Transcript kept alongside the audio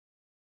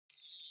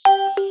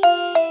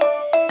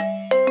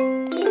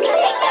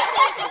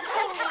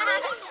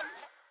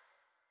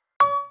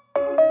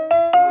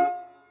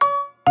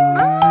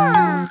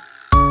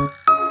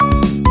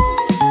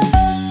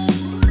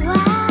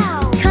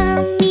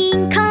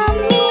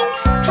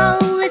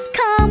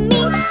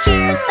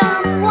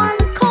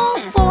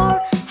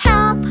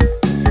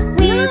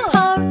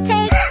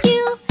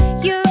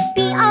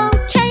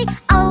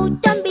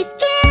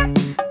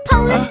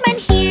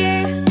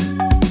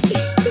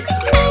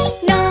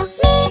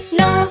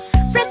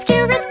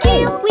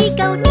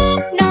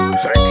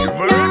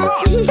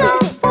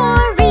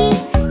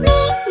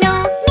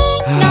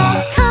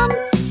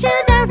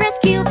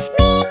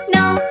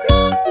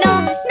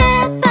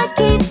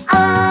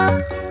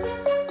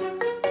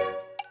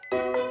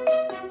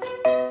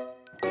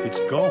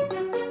go.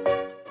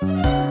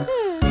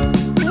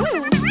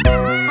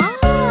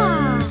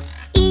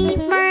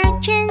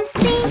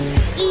 Emergency,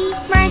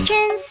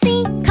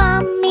 emergency,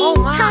 coming,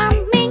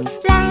 coming,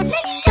 let's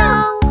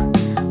go.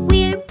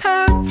 We'll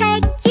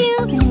protect you,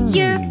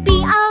 you'll be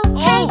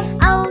okay.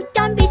 Oh,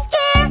 don't be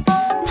scared,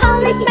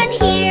 policeman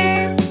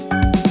here.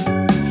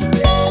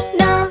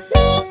 Nino,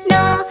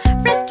 Nino,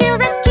 rescue,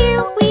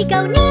 rescue, we go.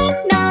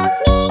 Nino,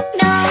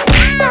 Nino,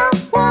 don't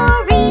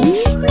worry.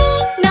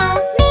 Nino,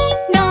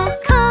 Nino,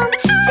 come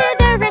to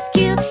the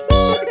rescue.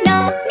 Nino,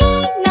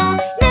 Nino,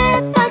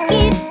 never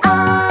give up.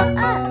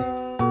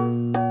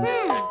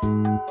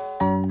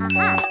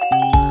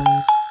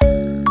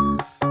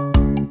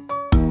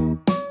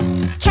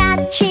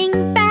 Catching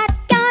bad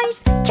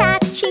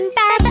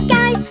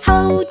guys,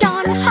 hold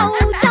on,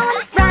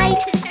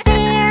 right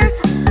there.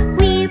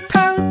 We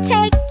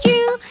protect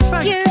you,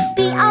 you'll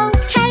be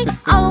okay.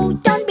 Oh,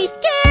 don't be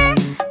scared,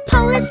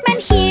 policeman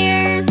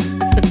here.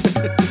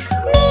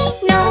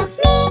 Nino,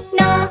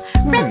 Nino,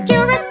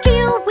 rescue,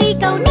 rescue, we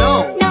go.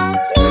 Nino,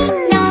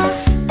 Nino,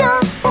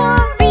 don't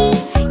worry.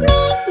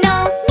 Nino,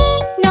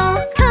 Nino,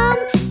 come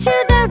to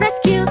the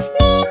rescue.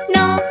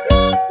 Nino,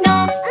 Nino,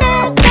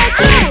 never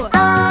give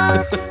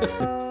up.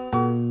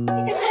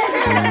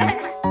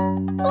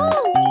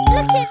 Ooh,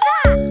 look at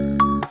that!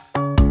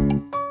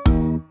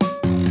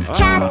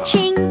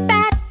 Catching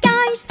bad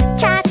guys,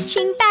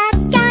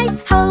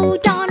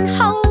 hold on,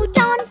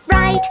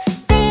 right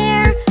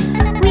there.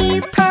 We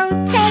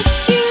protect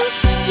you,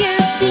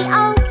 you'll be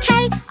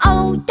okay.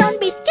 Oh, don't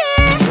be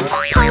scared,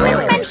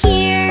 policeman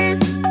here.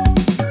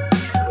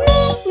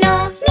 Nino,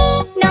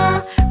 Nino,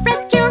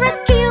 rescue,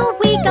 rescue,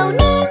 we go.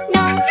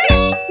 Nino,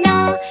 Nino,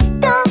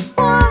 don't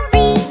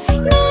worry.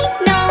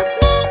 Nino,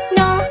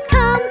 Nino,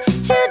 come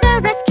to the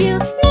rescue.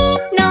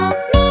 Nino,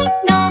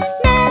 Nino,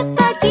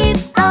 never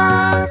give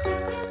up.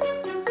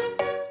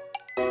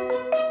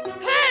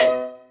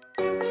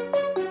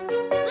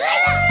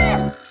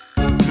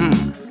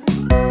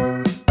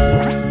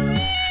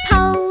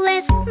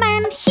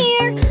 Policeman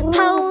here,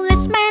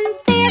 policeman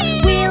there,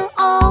 we'll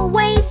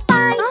always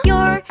by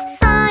your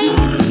side.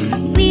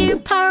 We'll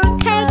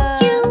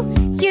protect you,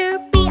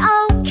 you'll be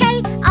okay.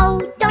 Oh,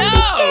 don't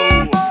be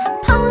scared,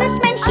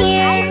 policeman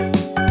here.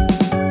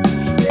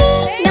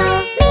 Nino,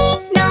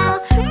 Nino,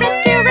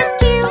 rescue,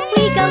 rescue,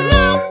 we go.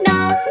 Nino,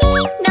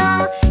 Nino,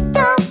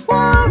 don't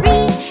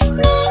worry.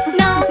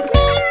 Nino,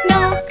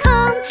 Nino,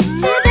 come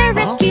to the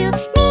rescue.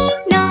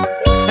 Nino,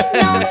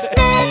 Nino,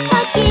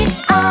 never give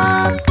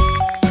up.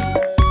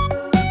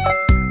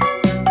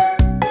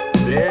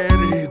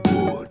 Very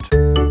good.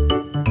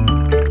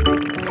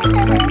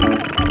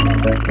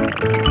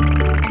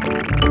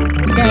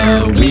 The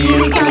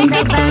wheels on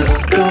the bus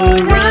go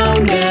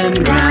round and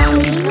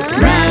round,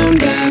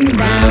 round and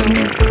round,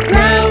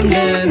 round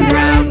and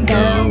round.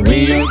 The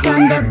wheels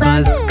on the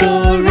bus go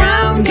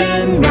round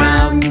and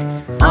round,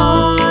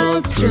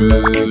 all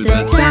through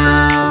the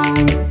town.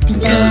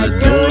 The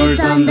doors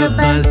on the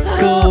bus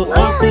go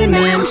open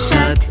and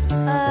shut,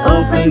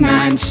 open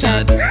and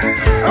shut,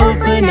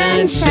 open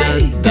and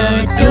shut.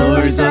 The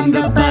doors on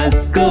the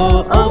bus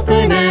go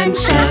open and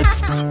shut,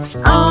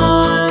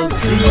 all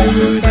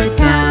through the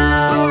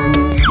town.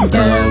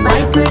 The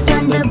wipers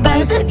on the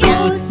bus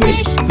go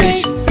swish,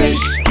 swish,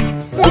 swish,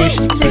 swish,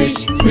 swish,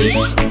 swish,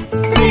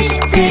 swish,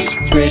 swish,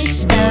 swish.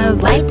 The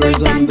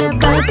wipers on the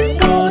bus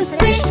go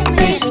swish,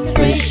 swish,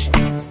 swish,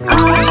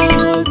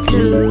 all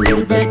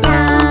through the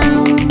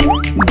town.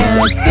 The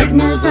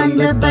signals on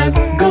the bus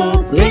go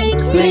blink,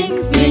 blink,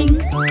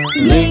 blink,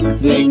 blink,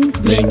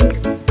 blink, blink,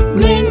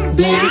 blink,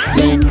 blink,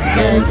 blink.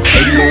 The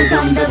signals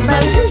on the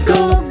bus go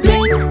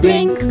blink,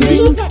 blink,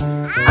 blink,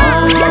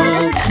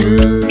 all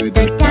through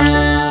the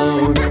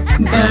town.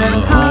 The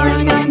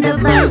horn on the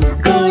bus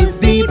goes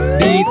beep,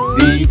 beep,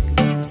 beep,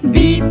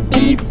 beep,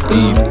 beep,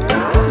 beep,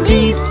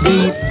 beep,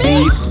 beep,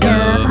 beep. The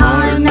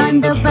horn on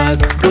the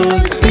bus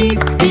goes beep,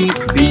 beep,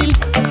 beep,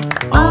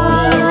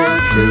 all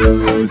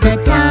through the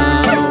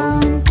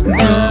town.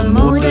 The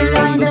motor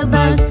on the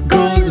bus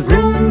goes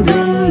vroom,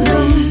 vroom,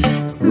 vroom,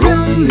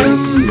 vroom,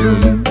 vroom,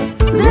 vroom,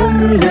 vroom,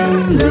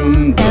 vroom,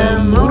 vroom. The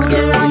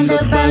motor on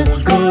the bus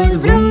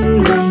goes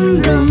vroom,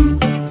 vroom, vroom,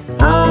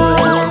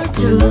 all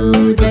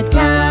through the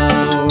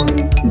town.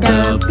 The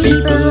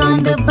people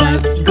on the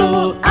bus go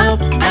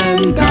up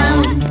and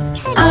down,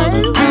 up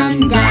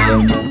and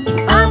down,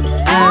 up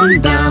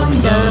and down.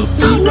 The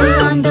people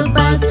on the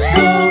bus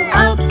go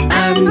up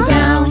and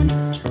down,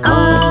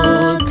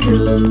 all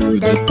through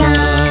the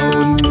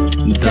town.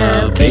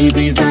 The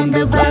babies on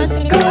the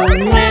bus go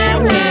wah,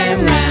 wah,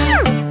 wah,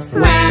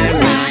 wah,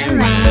 wah,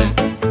 wah,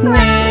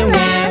 wah,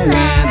 wah,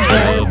 wah.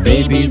 The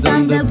babies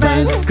on the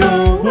bus go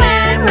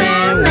wah,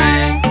 wah,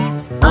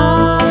 wah,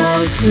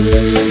 all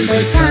through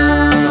the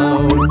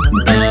town.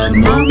 The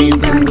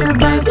mommies on the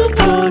bus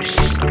go shh,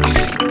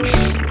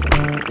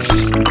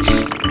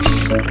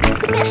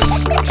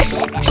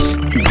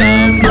 the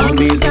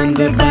mommies on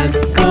the bus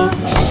go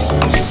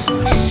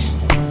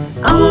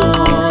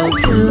all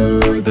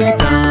through the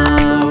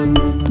town.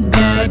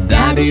 The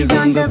daddies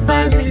on the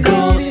bus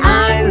go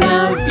I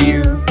love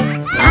you,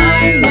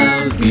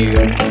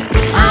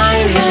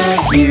 I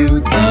love you.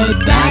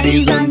 The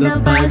daddies on the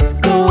bus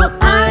go,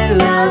 I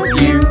love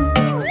you,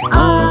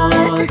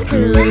 all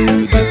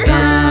through the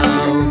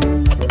town.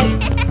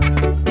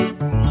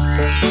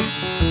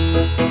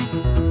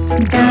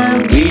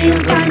 The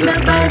wheels on the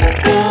bus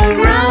go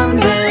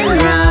round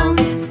and round,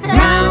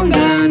 round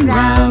and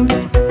round,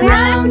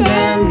 round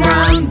and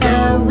round.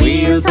 The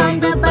wheels on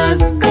the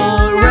bus go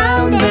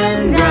round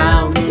and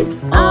round,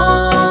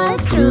 all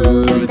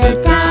through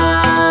the town.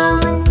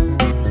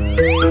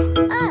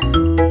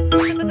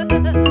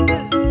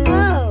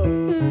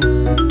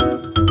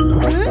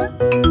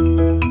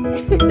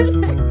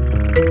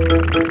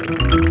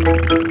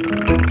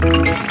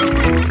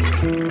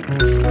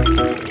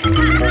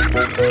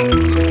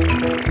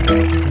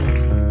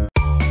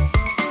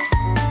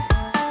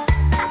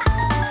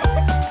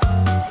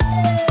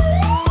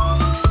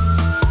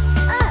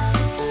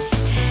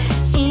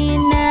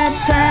 In a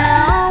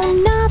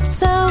town not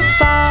so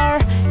far,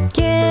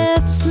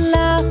 kids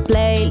laugh,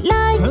 play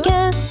like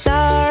a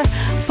star.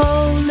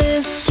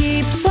 Police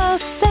keeps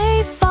us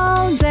safe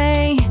all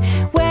day,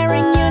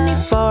 wearing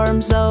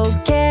uniforms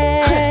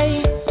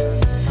okay.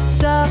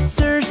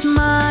 Doctor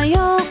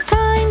smile,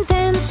 kind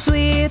and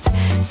sweet,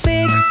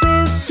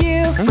 fixes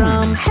you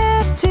from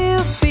head to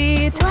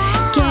feet.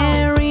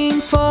 Caring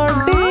for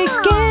big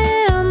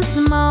and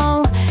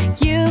small,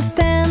 you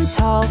stand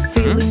tall,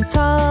 feeling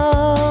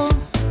tall.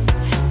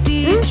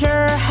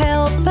 Teacher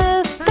help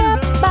us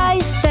step by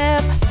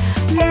step,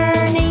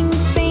 learning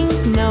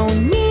things, no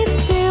need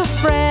to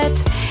fret.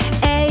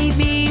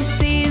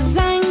 ABCs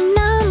and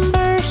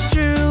numbers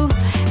true,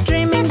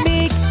 dreaming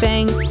big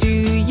thanks to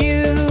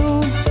you.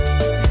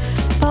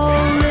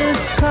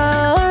 Police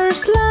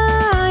cars,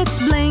 lights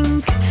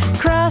blink,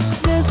 cross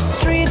the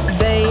street,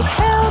 they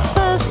help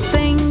us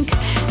think.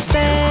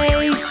 Stay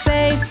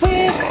safe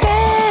with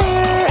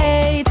their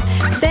aid,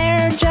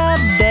 their job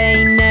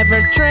they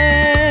never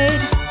trade.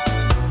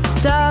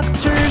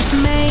 Doctors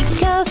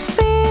make us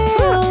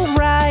feel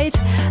right,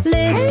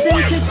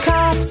 listen to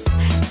coughs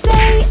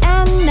day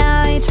and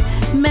night.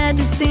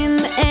 Medicine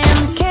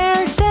and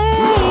care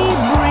they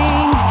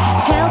bring,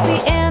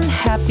 healthy and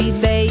happy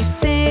they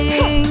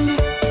sing.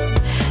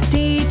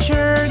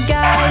 Teacher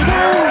guide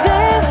us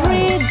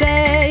every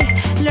day,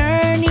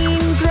 learning,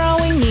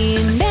 growing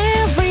in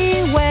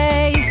every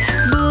way.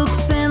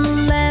 Books and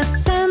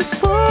lessons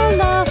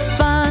full of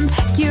fun,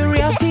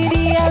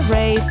 curiosity a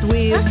race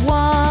with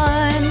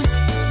one.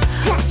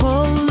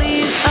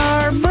 Police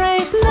are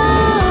brave,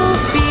 no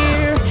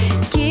fear,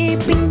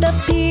 keeping the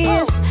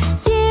peace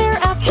year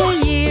after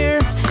year.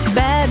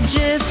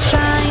 Badges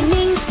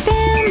shining,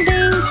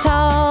 standing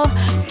tall,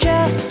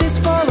 justice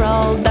for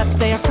all, that's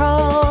their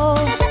call.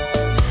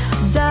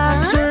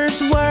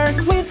 Doctors work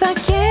with a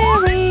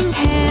caring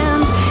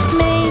hand,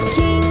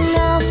 making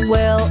us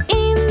well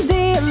in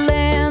the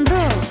land.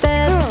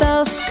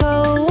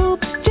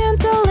 Stethoscopes,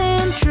 gentle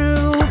and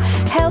true,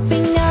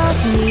 helping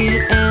us, me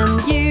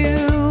and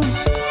you.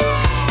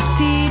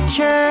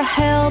 Teacher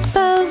help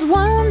us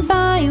one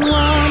by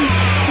one,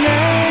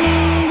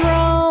 learning,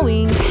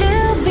 growing,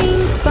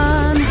 having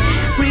fun,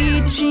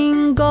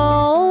 reaching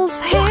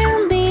goals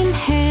hand in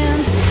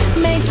hand,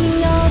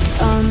 making us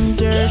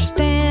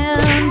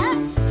understand.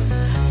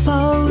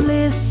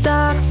 Police,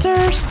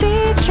 doctors,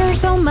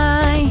 teachers, oh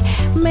my,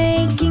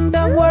 making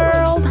the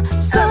world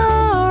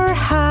soar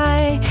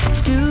high,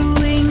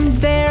 doing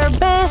their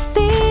best,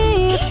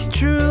 it's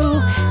true.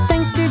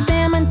 Thanks to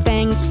them and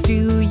thanks to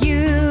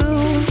you.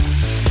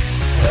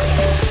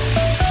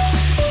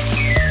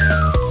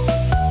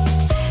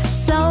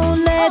 So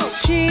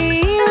let's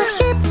cheer,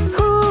 hip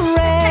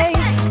hooray,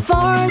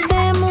 for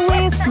them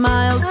we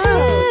smile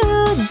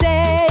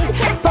today.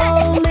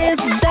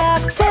 Police,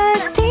 doctor,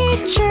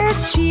 teacher,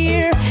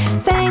 cheer,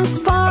 thanks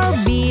for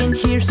being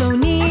here so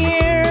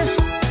near.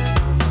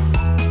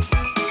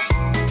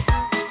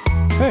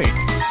 Hey.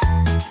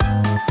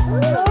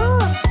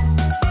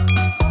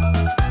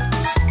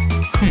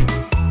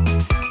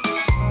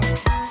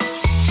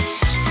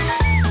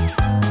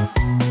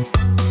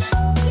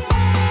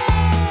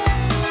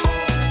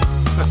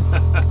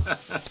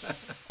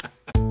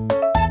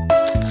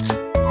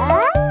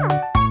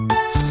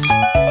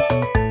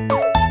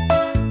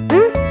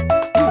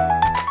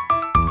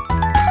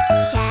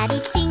 Daddy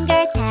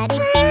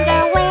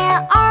finger,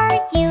 where are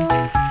you?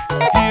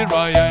 Here I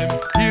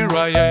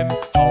am,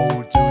 how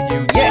do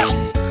you do?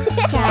 Yes!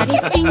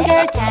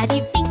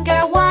 Daddy finger,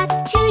 what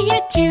do you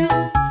do?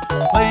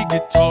 Play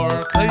guitar,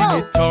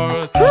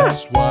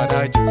 that's what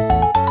I do.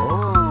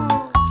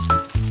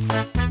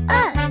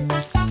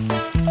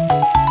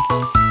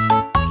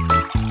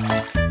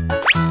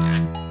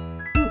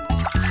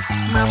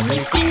 Mommy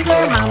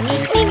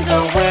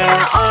finger, where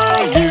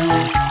are you?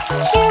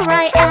 Here I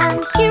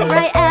am,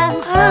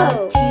 how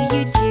do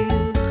you do?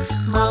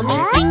 Mommy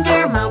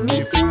finger,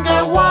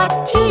 what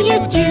do you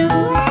do?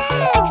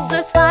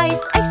 Exercise,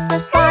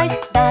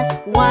 that's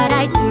what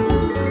I do.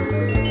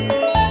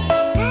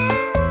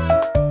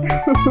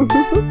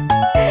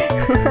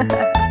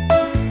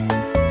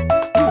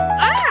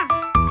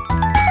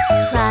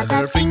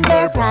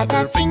 Brother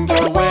Brother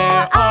Finger,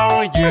 where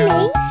are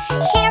you?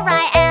 Here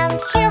I am,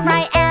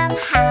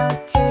 how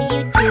do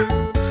you do?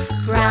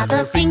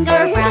 Brother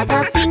Finger,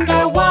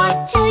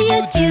 what do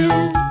you do?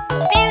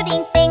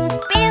 Building things,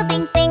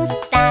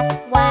 that's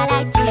what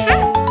I do.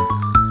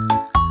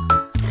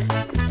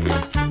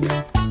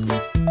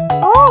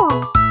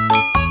 Oh!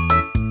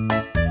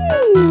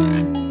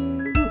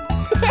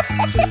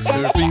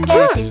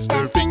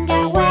 Sister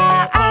Finger,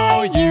 where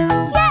are you?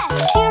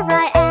 Here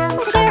I am,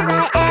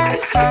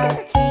 how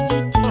do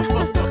you do?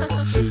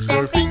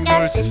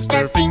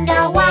 Sister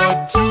Finger,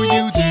 what do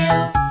you do?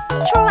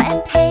 draw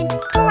and paint,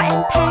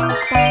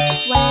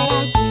 that's what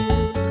I do.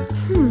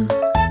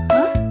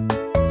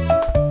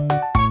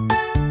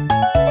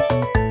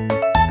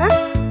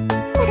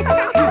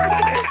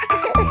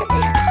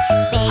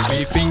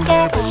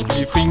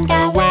 Baby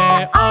Finger,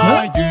 where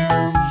are you?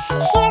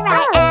 Here I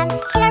am,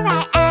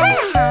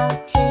 how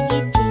do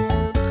you do?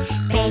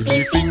 Baby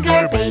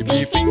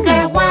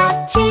Finger, what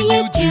do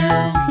you do?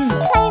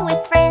 Play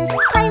with friends,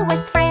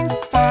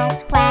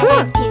 that's what I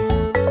do.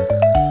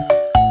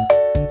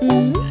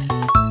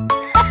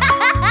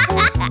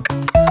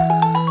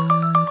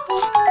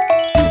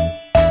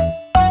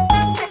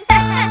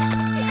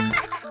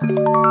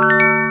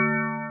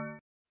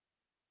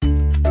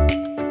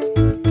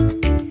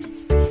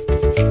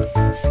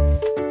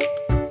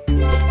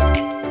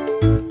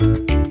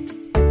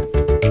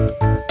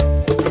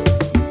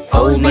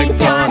 Old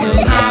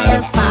MacDonald had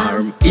a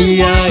farm,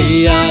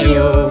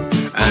 E-I-E-I-O.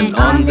 And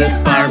on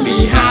this farm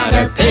he had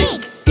a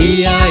pig,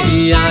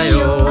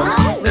 E-I-E-I-O.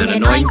 And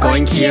an oink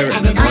oink here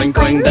and an oink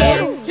oink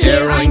there,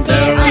 here oink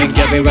there oink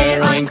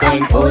everywhere oink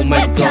oink. Old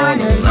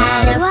MacDonald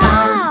had a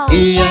farm,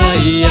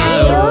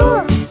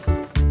 E-I-E-I-O.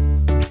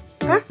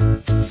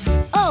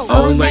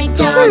 Old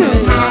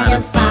MacDonald had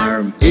a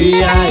farm,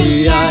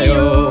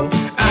 E-I-E-I-O.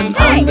 And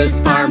on this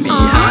farm he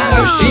had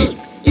a sheep,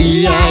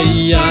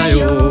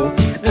 E-I-E-I-O.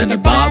 And a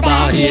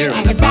ba-ba here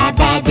and a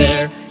ba-ba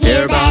there,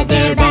 here ba,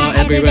 there ba,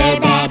 everywhere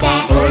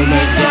ba-ba. Old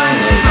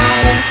MacDonald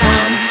had a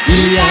farm,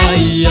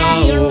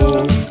 E-I-E-I-O.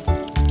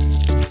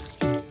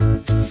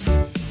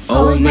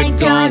 Old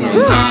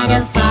MacDonald had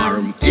a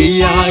farm,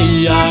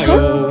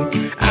 E-I-E-I-O.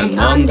 And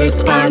on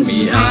this farm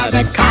he had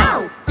a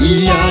cow,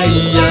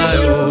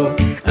 E-I-E-I-O.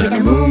 And a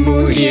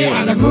moo-moo here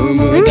and a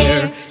moo-moo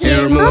there,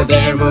 here moo,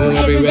 there moo,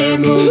 everywhere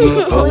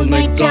moo-moo. Old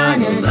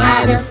MacDonald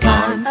had a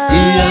farm,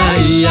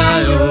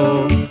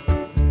 E-I-E-I-O.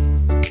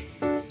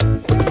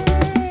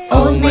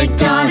 Old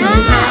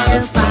MacDonald had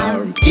a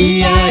farm,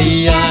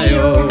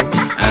 E-I-E-I-O.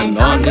 And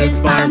on this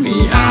farm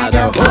he had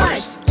a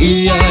horse,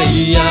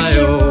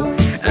 E-I-E-I-O.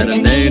 And a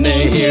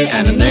neigh-neigh here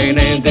and a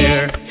neigh-neigh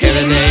there, here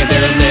a neigh,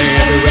 there a neigh,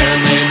 everywhere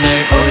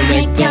neigh-neigh. Old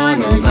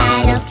MacDonald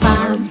had a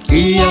farm,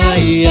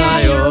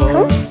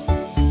 E-I-E-I-O.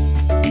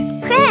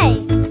 Pray.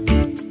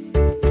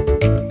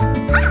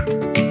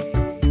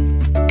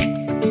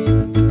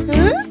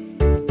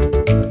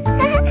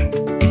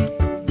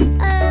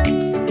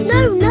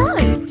 No.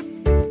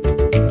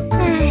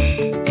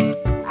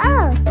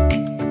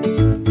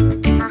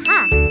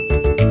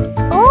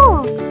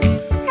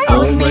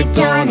 Old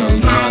MacDonald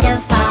had a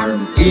farm,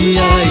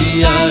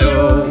 E-I-E-I-O.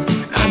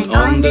 And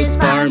on this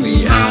farm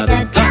he had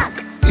a duck,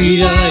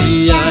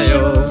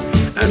 E-I-E-I-O.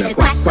 And a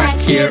quack quack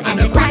here and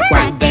a quack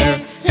quack there,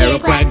 here a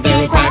quack,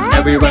 there a quack,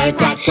 everywhere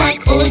quack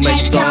quack. Old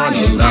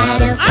MacDonald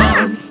had a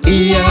farm,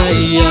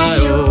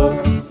 E-I-E-I-O.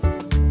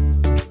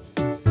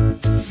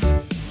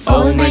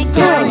 Old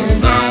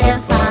MacDonald had a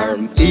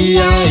farm,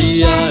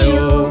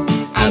 E-I-E-I-O.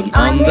 And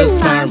on this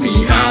farm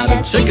he had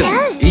a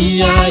chicken,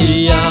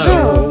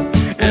 E-I-E-I-O.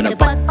 And a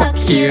buck buck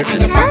here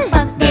and a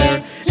buck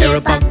there, here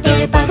a buck,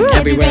 there a buck,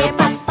 everywhere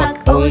buck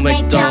buck. Old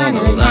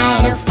MacDonald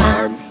had a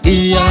farm,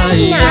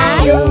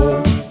 E-I-E-I-O.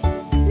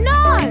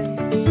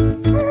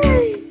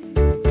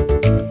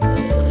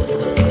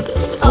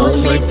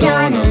 Old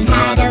MacDonald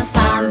had a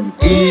farm,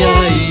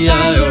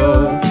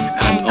 E-I-E-I-O.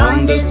 And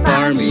on this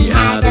farm he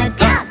had a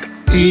duck,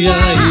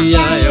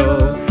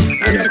 E-I-E-I-O.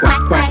 And a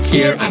quack quack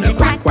here and a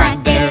quack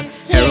quack there,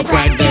 here a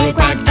quack, there a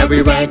quack,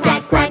 everywhere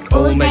quack quack.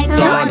 Old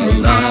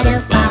MacDonald had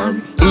a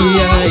farm,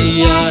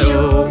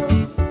 E-I-E-I-O.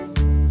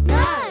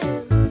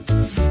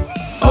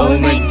 Old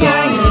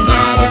MacDonald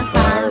had a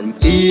farm,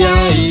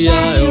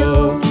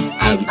 E-I-E-I-O.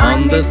 And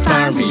on this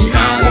farm he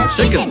had a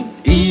chicken,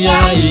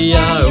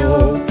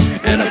 E-I-E-I-O.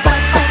 And a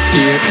buck buck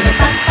here and a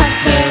buck buck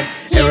there,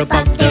 here a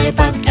buck, there a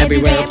buck,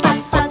 everywhere buck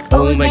buck.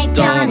 Old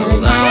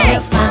MacDonald had a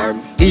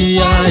farm,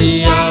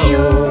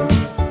 E-I-E-I-O.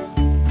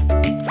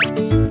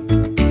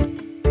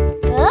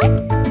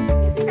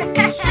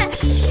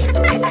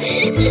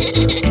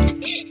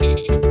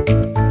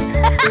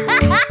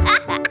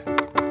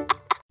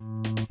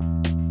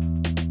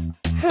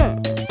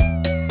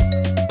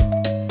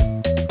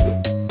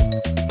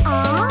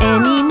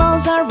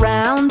 Animals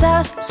around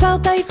us, so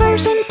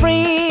diverse and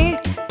free.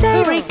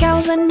 Dairy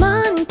cows and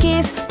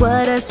monkeys,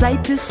 what a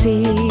sight to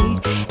see.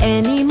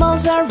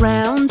 Animals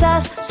around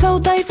us, so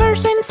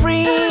diverse and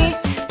free.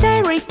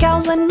 Dairy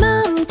cows and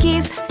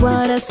monkeys,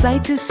 what a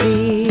sight to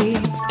see.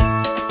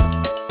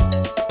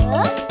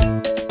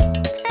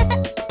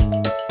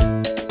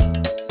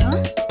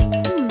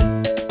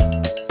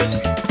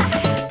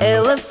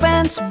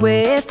 Elephants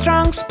with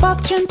trunks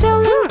both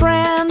gentle and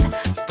grand.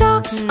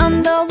 Ducks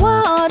on the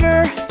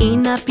water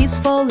in a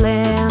peaceful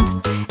land.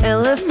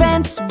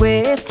 Elephants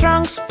with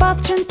trunks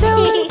both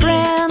gentle and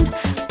grand.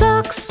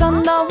 Ducks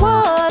on the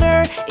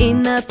water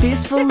in a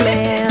peaceful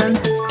land.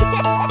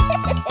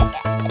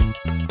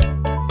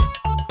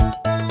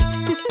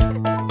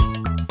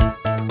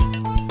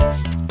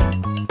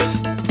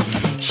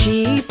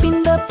 Sheep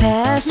in the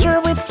pasture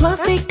with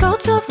fluffy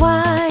coats of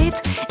white.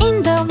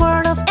 In the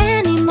world of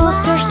animals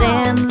there's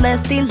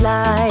endless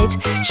delight.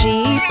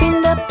 Sheep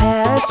in the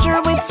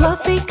pasture with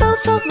fluffy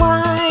coats of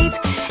white.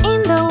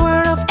 In the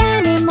world of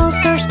animals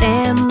there's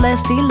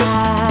endless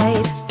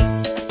delight.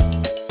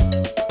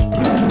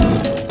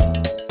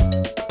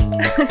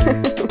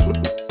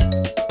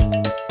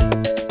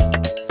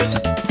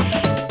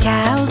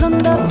 Cows on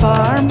the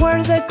farm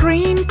where the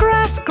green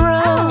grass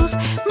grows.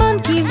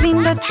 Monkeys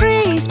in the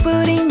trees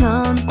putting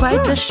on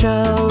quite the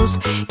shows.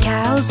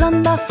 Cows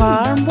on the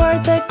farm where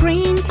the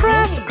green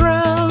grass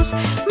grows.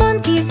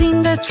 Monkeys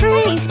in the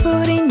trees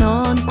putting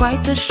on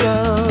quite the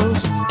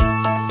shows.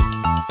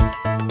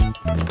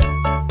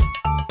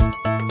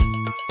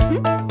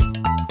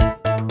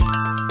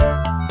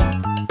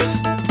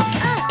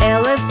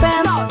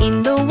 Elephants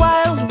in the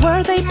wild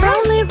where they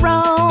proudly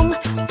roam.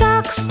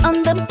 Ducks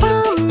on the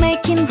pond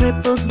making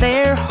ripples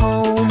their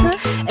home.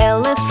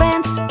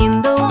 Elephants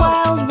in the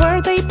wild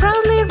where they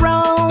proudly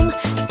roam.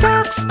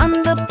 Ducks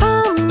on the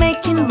pond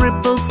making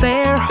ripples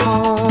their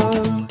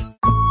home.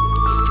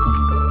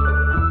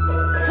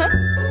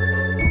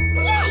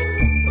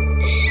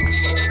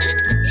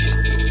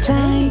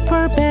 Time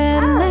for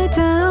bed, lay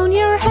down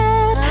your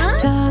head.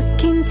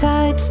 Tuck in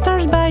tight,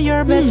 stars by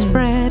your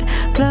bedspread.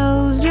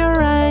 Close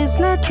your eyes,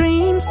 let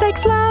dreams take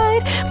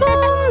flight.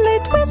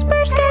 Moonlit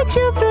whispers guide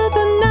you through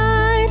the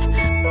night.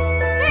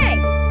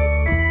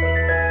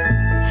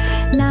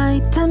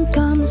 Nighttime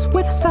comes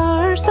with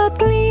stars that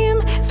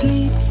gleam.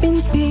 Sleep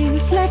in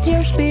peace, let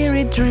your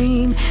spirit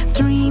dream.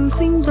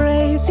 Dreams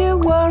embrace you,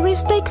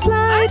 worries take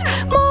flight.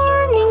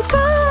 Morning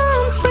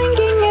comes,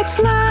 bringing its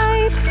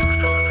light.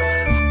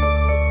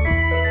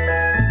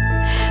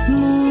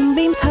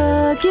 Moonbeams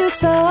hug you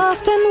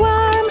soft and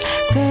warm.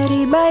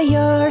 Teddy by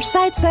your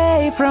side,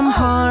 safe from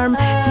harm.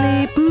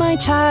 Sleep, my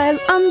child,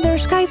 under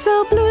sky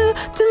so blue.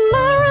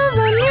 Tomorrow's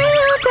a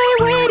new day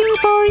waiting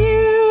for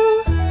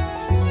you.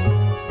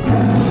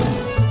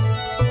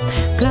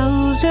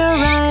 Close your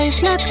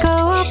eyes, let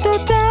go of the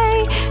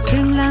day.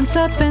 Dreamland's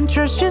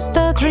adventures just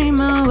a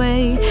dream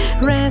away.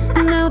 Rest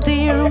now,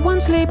 dear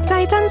one, sleep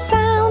tight and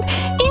sound.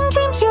 In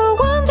dreams you'll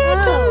wander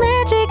to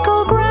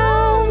magical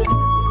ground.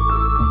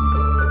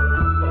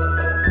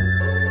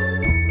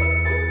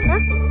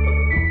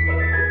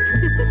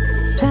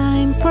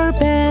 Time for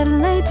bed,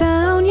 lay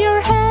down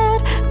your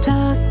head.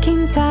 Tuck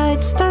in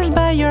tight, stars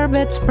by your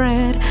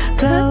bedspread.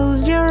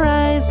 Close your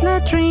eyes,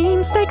 let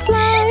dreams take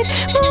flight.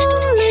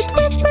 Moonlit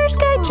whispers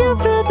guide you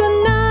through the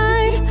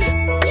night.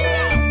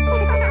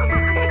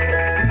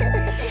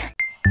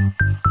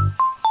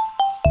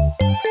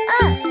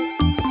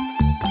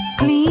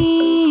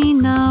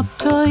 Clean up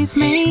toys,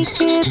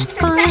 make it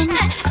fun.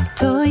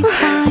 Toys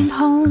find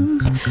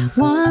homes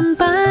one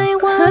by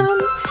one.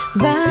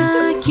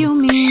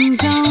 Vacuuming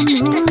down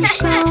rooms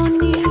so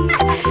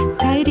neat.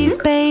 Tidy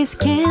space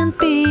can't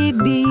be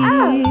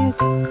beat.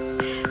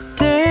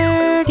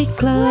 Dirty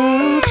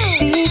clothes,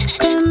 pick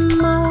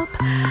them up.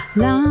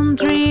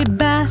 Laundry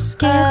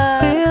basket,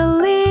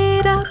 fill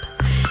it up.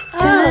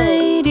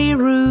 Tidy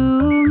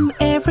room,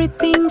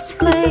 everything's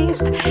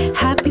placed.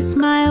 Happy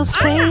smile,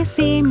 space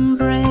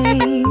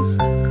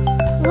embraced.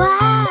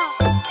 Wow!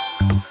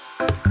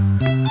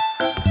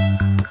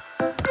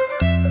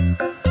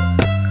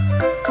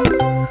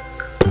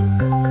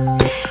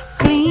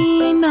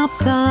 Clean up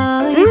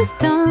toys,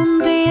 don't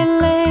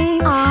delay.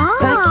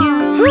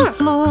 Vacuum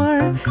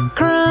floor,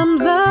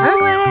 crumbs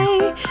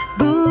away.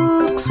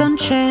 Books on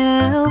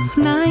shelf,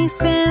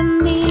 nice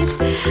and neat.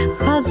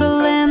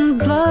 Puzzle and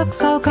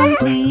blocks all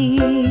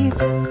complete.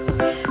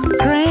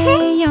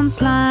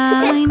 Crayons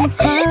line,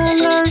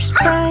 colors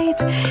bright.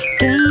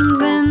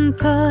 Games and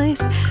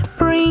toys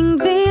bring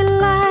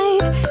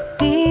delight.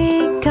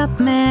 Pick up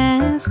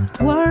mess,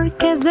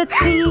 work as a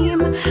team.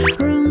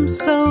 Room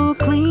so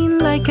clean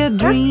like a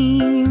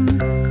dream.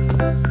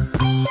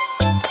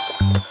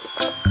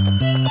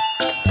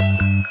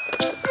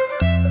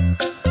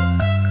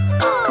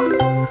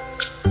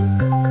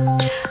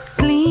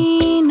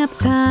 Clean up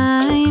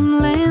time,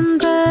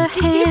 lend a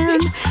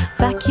hand.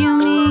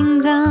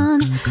 Vacuuming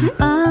done,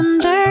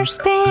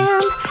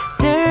 understand.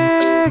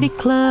 Dirty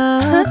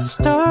clothes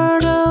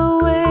stored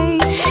away.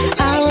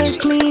 Our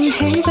clean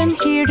haven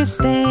here to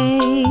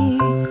stay.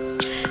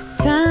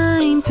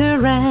 Time to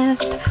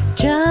rest,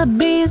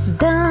 job is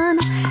done.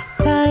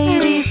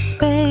 Tidy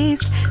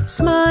space,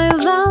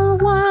 smiles all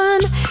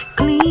one.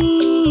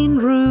 Clean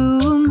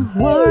room,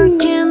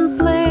 work and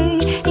play.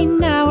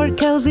 In our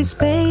cozy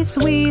space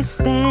we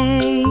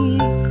stay.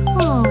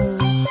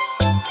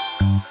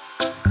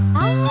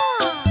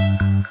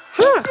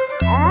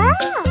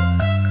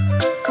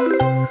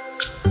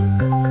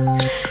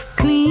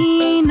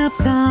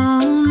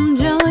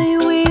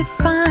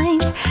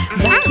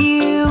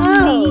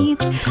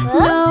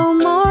 No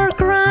more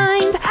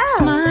grind,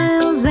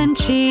 smiles and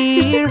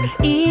cheer.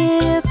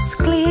 It's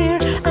clear,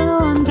 a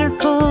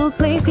wonderful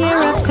place year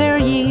after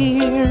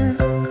year.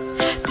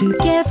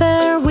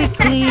 Together we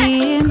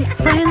clean,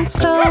 friends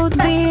so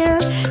dear.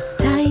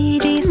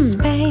 Tidy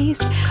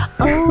space,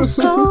 oh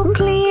so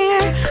clear.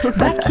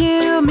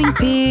 Vacuuming,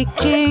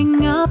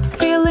 picking up,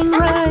 feeling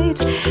right.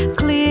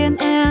 Clean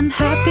and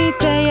happy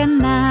day and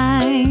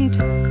night.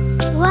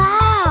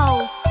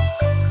 Wow!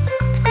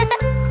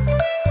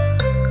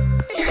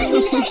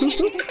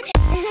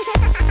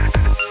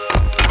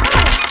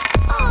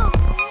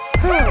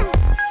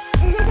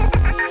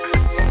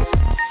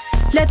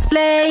 Let's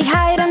play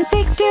hide and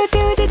seek, do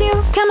do do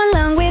do. Come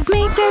along with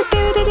me, do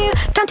do do do.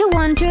 Count to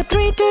 1, 2,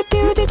 3, do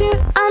do do do.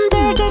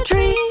 Under the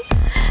tree,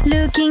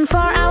 looking for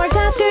our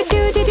dad, do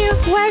do do do.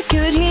 Where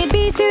could he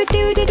be, do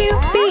do do do.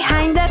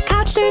 Behind the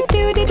couch, do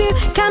do do do.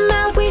 Come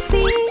out, we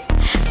see.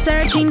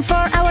 Searching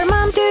for our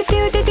mom, do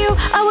do do do.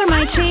 Oh, where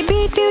might she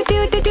be, do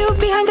do do do.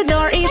 Behind the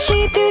door is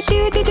she, do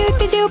do do do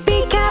do do.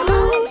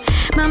 Peekaboo.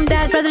 Mom,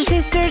 dad, brother,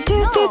 sister,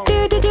 do do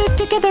do do do.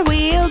 Together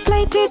we'll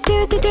play, do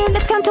do do do.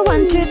 Let's count to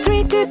 1, 2,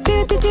 3, do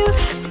do do do.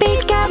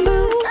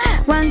 Peekaboo.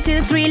 1,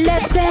 2, 3,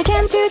 let's play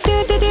again, do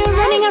do do do.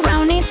 Running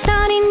around, it's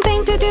not in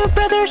vain to do.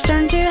 Brothers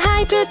turn to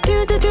hide, do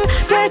do do do.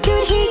 Where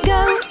could he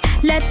go?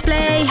 Let's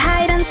play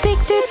hide and seek,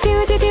 do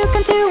do do do.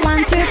 Count to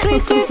 1, 2, 3,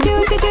 do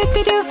do do do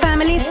do do.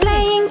 Families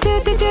playing, do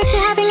do do do,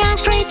 having a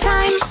great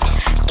time.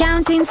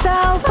 Counting so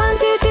fun,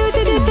 do do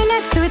do do do.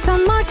 Let's do it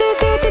some more, do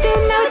do do do.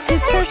 Now it's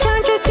his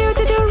turn, do do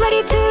do do.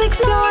 Ready to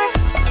explore.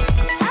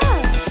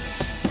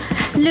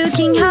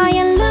 Looking high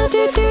and low,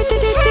 do do do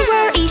do do.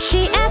 Where is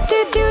she at,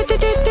 do do do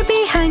do do.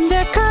 Behind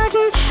the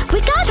curtain,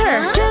 we got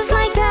her, just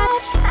like that.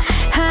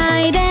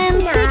 Hide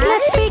and seek,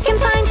 let's peek and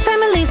find.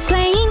 Families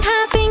playing,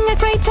 having a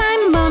great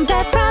time. Mom,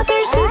 dad,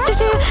 brother, sister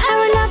too.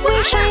 Our love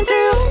will shine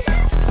through.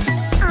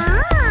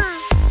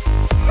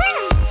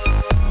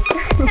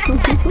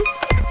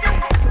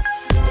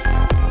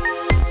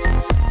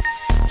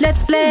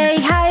 Let's play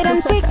hide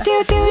and seek,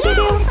 do do do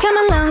do. Come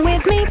along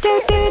with me,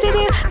 do do do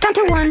do. Count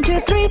to 1, 2,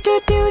 3, do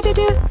do do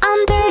do.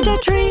 Under the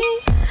tree,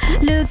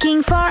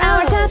 looking for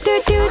our dad,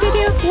 do do do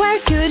do. Where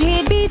could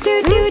he be,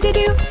 do do do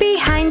do.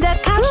 Behind the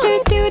couch,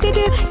 do do do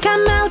do.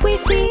 Come out, we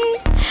see.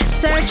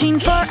 Searching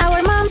for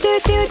our mom, do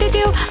do do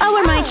do. Oh,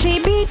 where might she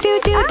be, do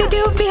do do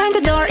do. Behind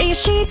the door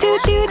is she, do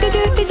do do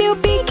do do do.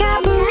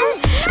 Peekaboo.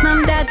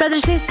 Mom, dad, brother,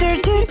 sister,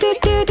 do do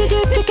do do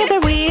do. Together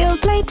we'll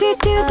play, do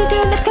do do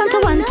do. Let's count to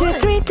 1, 2,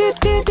 3, do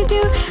do do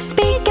do.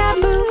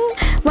 Peekaboo.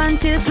 1,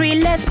 2, 3,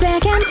 let's play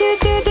again, do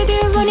do do do.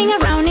 Running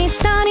around,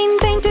 it's not in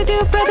vain to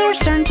do. Brothers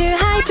turn to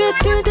hide, do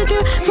do do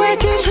do. Where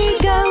could he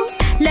go?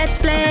 Let's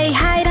play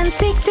hide and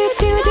seek, do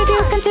do do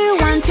do. Count to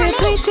 1, 2,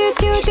 3, do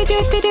do do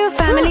do do do.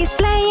 Families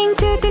playing,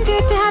 do do do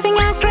do, having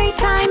a great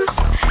time.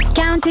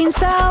 Counting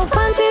so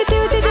fun, do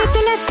do do do do.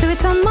 Let's do it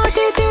some more,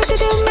 do do do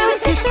do. Now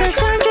it's his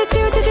turn, do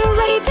do do do.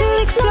 Ready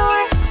to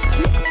explore.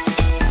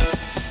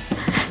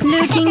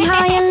 Looking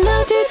high and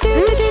low, do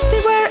do do do do.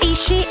 Where is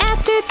she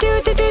at, do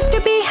do do do do.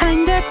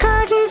 Behind the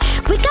curtain,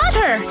 we got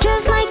her,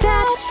 just like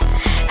that.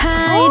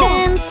 Hide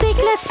and seek,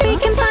 let's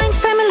peek and find.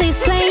 Families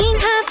playing,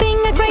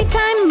 having a great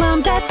time.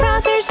 Mom, dad,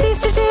 brother,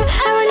 sister too.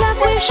 Our love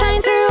will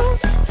shine through.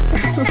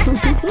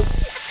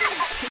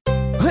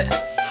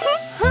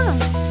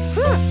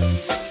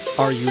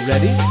 Are you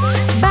ready?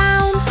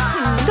 Bounce,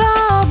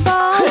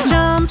 double,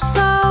 jump so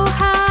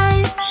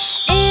high.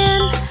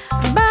 In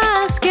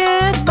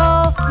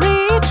basketball,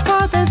 reach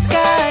for the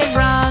sky.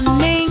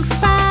 Running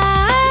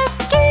fast,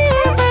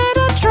 give it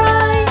a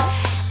try.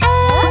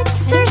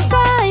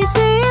 Exercise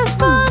is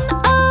fun,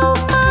 oh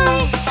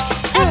my.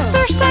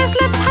 Exercise,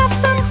 let's have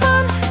some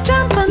fun.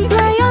 Jump and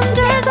play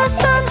under the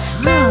sun.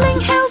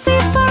 Feeling healthy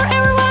for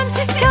everyone.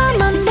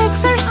 Come on,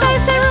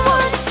 exercise everyone.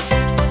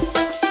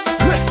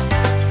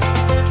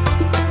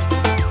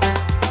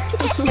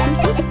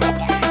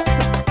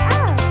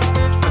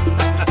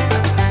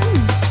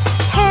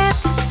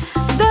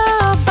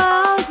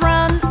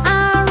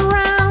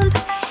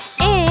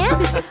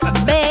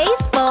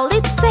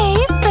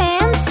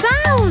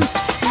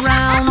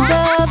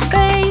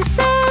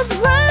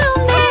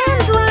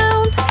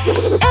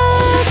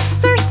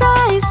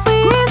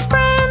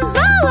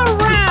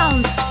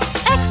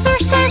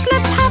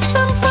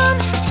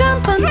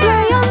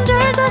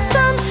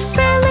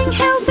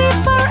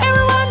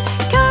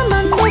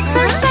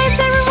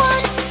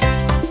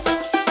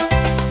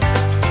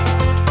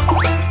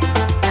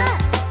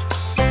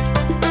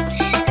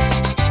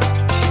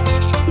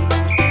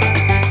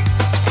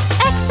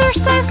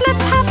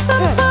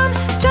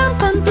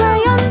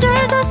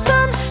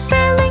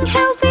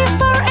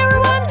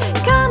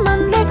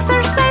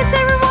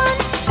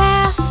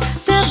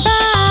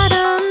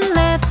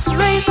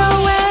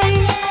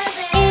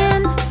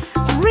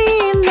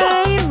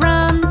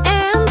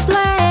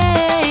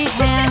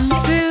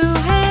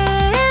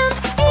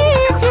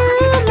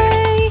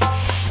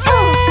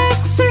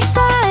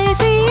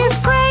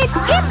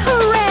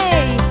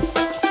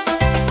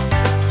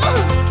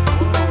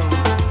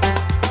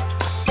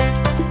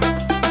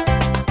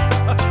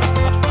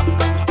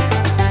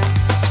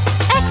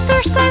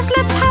 Yes,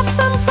 let's have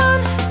some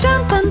fun.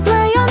 Jump and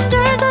play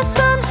under the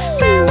sun.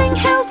 Feeling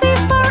healthy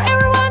for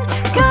everyone.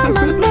 Come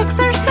on,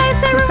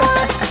 exercise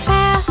everyone.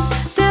 Pass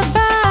the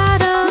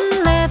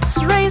baton,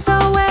 let's race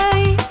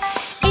away.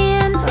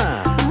 In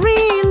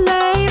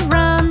relay,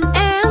 run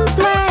and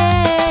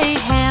play.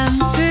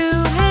 Hand to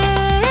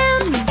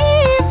hand,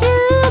 if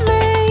you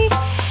may.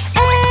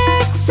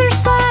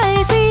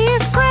 Exercise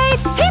is great,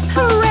 hip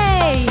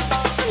hooray!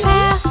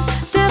 Pass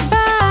the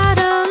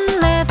baton,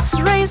 let's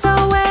race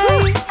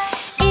away.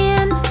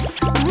 In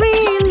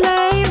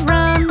relay,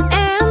 run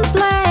and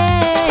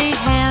play.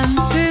 Hand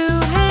to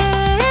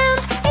hand,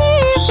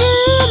 if you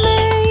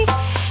may.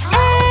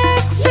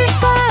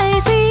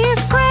 Exercise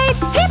is great,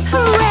 hip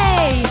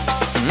hooray!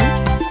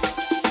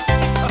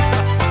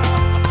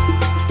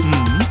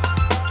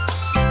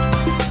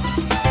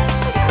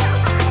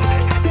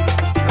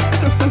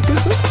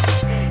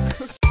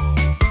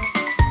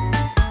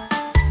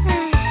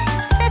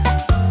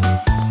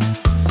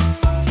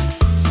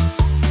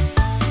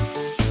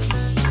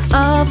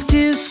 Off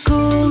to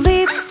school,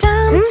 it's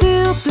time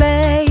to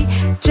play.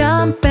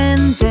 Jump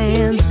and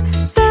dance,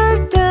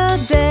 start the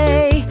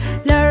day.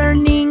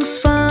 Learning's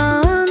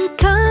fun,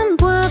 come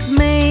what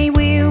may.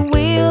 We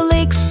will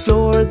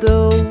explore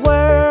the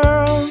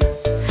world.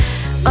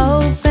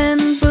 Open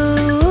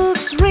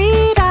books,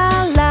 read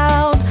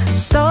aloud.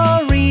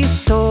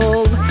 Stories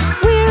told,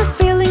 we're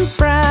feeling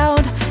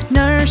proud.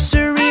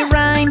 Nursery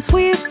rhymes,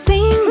 we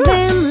sing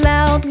them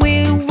loud.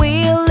 We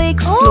will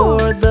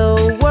explore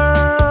the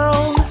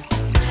world.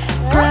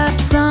 Grab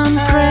some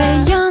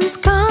crayons,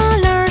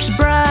 colors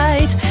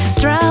bright.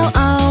 Draw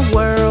a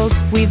world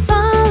with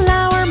all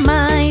our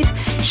might.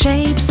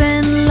 Shapes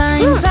and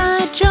lines,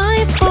 a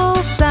joyful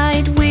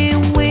sight. We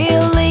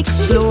will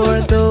explore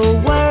the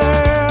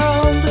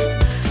world.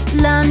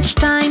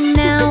 Lunchtime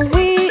now,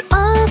 we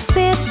all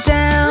sit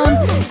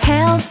down.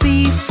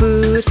 Healthy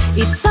food,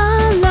 it's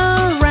all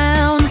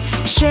around.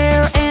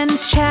 Share and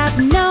chat,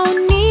 no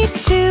need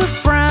to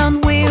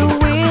frown. We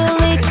will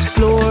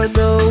explore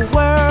the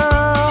world.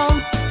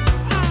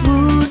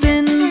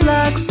 Wooden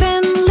blocks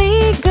and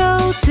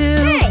Lego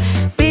too.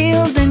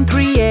 Build and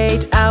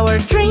create, our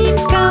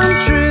dreams come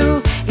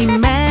true.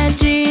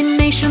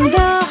 Imagination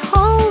the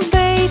whole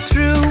day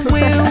through.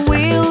 We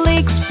will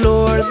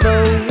explore the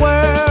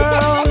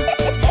world.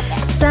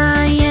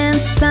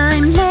 Science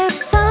time,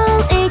 let's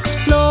all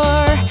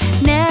explore.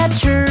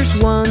 Nature's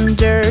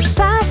wonders,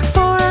 ask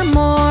for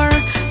more.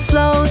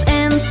 Float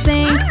and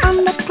sing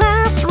on the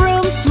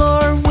classroom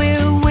floor. We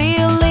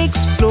will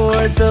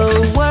explore the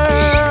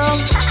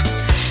world.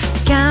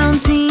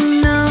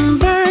 Counting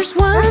numbers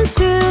 1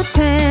 to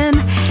 10.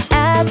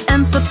 Add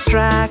and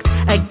subtract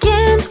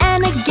again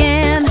and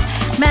again.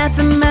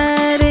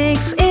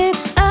 Mathematics,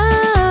 it's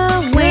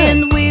a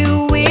win. We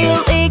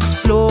will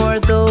explore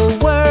the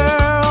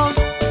world.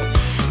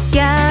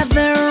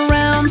 Gather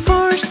round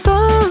for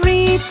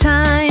story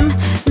time.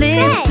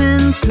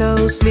 Listen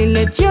closely,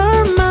 let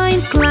your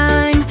mind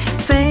climb.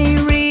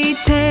 Fairy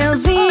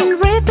tales in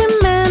rhythm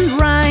and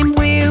rhyme.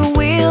 We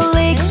will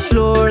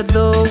explore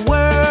the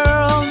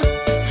world.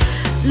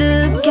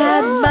 Look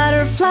at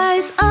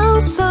butterflies, oh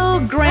so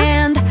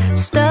grand.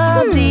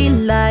 Study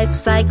life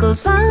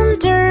cycles,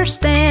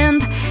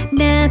 understand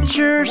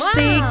nature's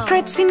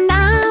secrets in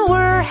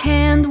our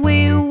hand.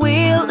 We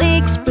will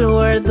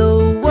explore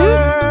the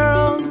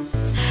world.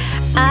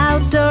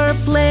 Outdoor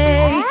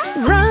play,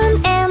 run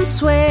and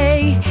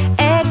sway.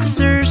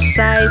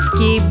 Exercise,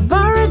 keep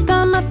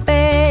boredom at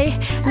bay.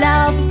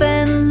 Laugh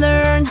and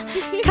learn,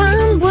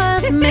 come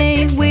what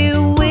may. We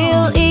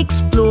will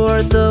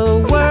explore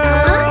the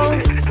world.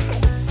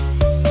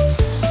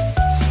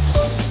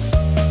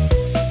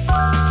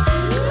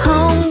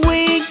 Home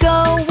we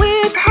go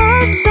with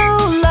hearts so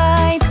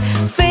light,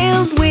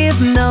 filled with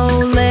knowledge.